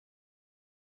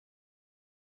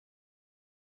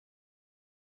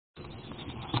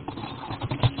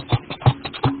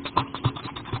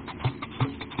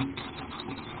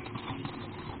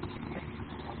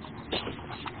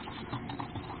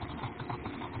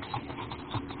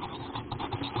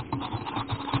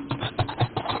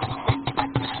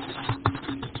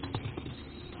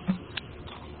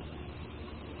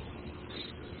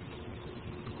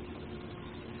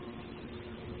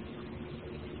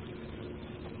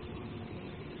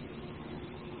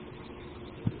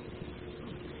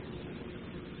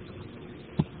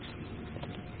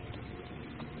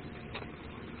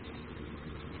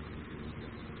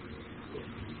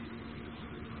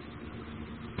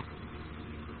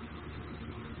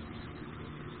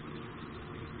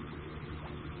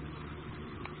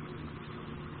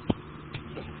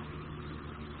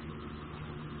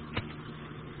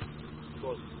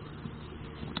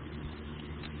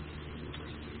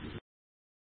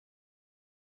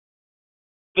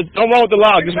Don't run with the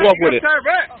log. Just walk with it.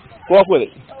 Walk with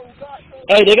it.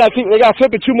 Hey, they got to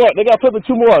flip it 2 more. They got to flip it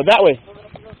 2 more that way.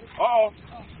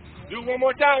 Do it 1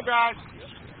 more time, guys.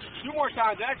 2 more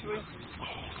times, actually.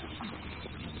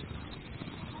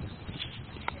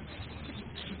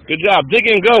 Good job. Dig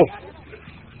in, go.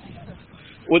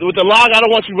 With the log, I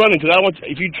don't want you running because I don't want.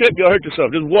 If you trip, you'll hurt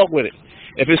yourself. Just walk with it.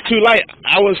 If it's too light,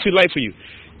 I want it's too light for you.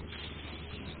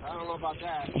 I don't know about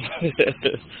that.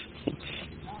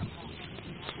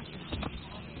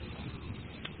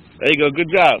 There you go. Good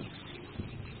job.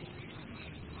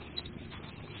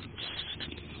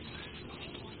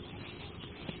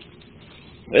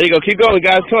 There you go. Keep going,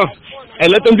 guys. Come on. Hey,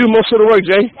 let them do most of the work,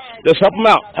 Jay. Just help them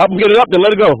out. Help them get it up, then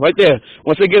let it go. Right there.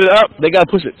 Once they get it up, they got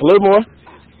to push it. A little more.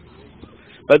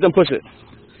 Let them push it.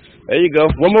 There you go.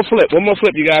 1 more flip. 1 more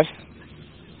flip, you guys.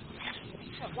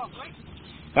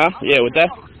 Huh? Yeah, with that?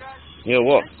 Yeah,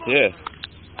 walk. Yeah.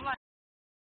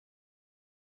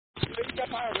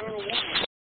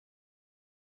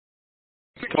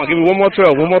 Come on, give me 1 more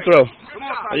throw. 1 more throw.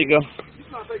 There you go.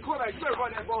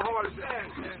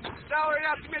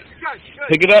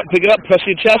 Pick it up, press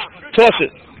your chest, toss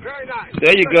it.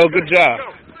 There you go, good job.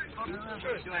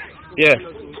 Yeah.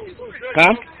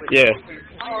 Huh? Yeah.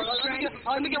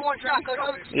 Let me get 1 shot,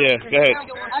 Coach. Yeah, go ahead.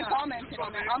 I commented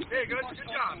on that.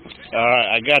 Alright,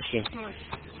 I got you.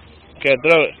 Okay,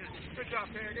 throw it.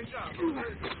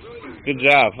 Good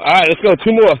job. Alright, let's go.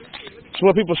 2 more. 2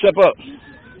 more people step up.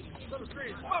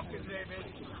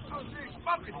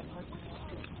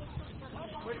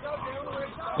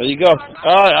 There you go.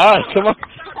 Alright, come on.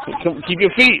 Keep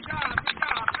your feet.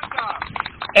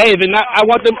 Hey, then I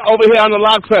want them over here on the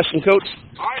log pressing, Coach.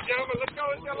 Alright, gentlemen, let's go.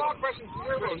 Let's get log pressing.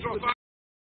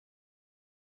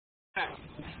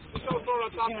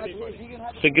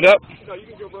 Pick it up. No, you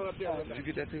can go run up there. Did you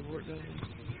get that paperwork done?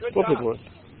 What paperwork?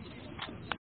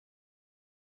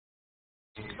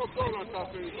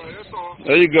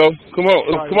 There you go. Come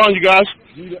on, you guys.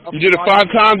 You did it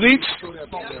 5 times each.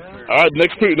 All right,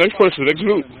 next person, next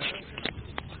group.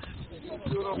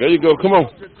 There you go. Come on.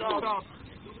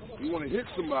 You want to hit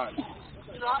somebody?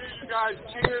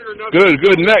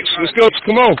 Good. Next, let's go.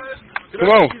 Come on.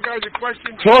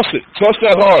 Toss it. Toss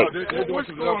that hard.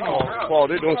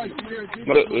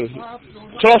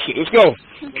 Toss it. Let's go.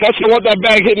 Catch it. I want that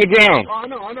bag hitting the ground.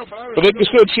 But let the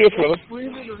still cheer, fella.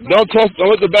 Don't toss. Don't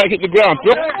let the bag hit the ground.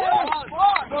 Throw.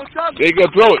 There you go.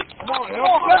 Throw it.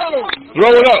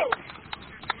 Throw it up.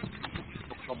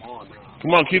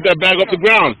 Come on. Keep that bag up the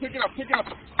ground.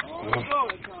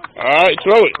 All right.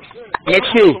 Throw it.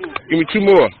 Next 2. Give me 2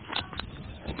 more.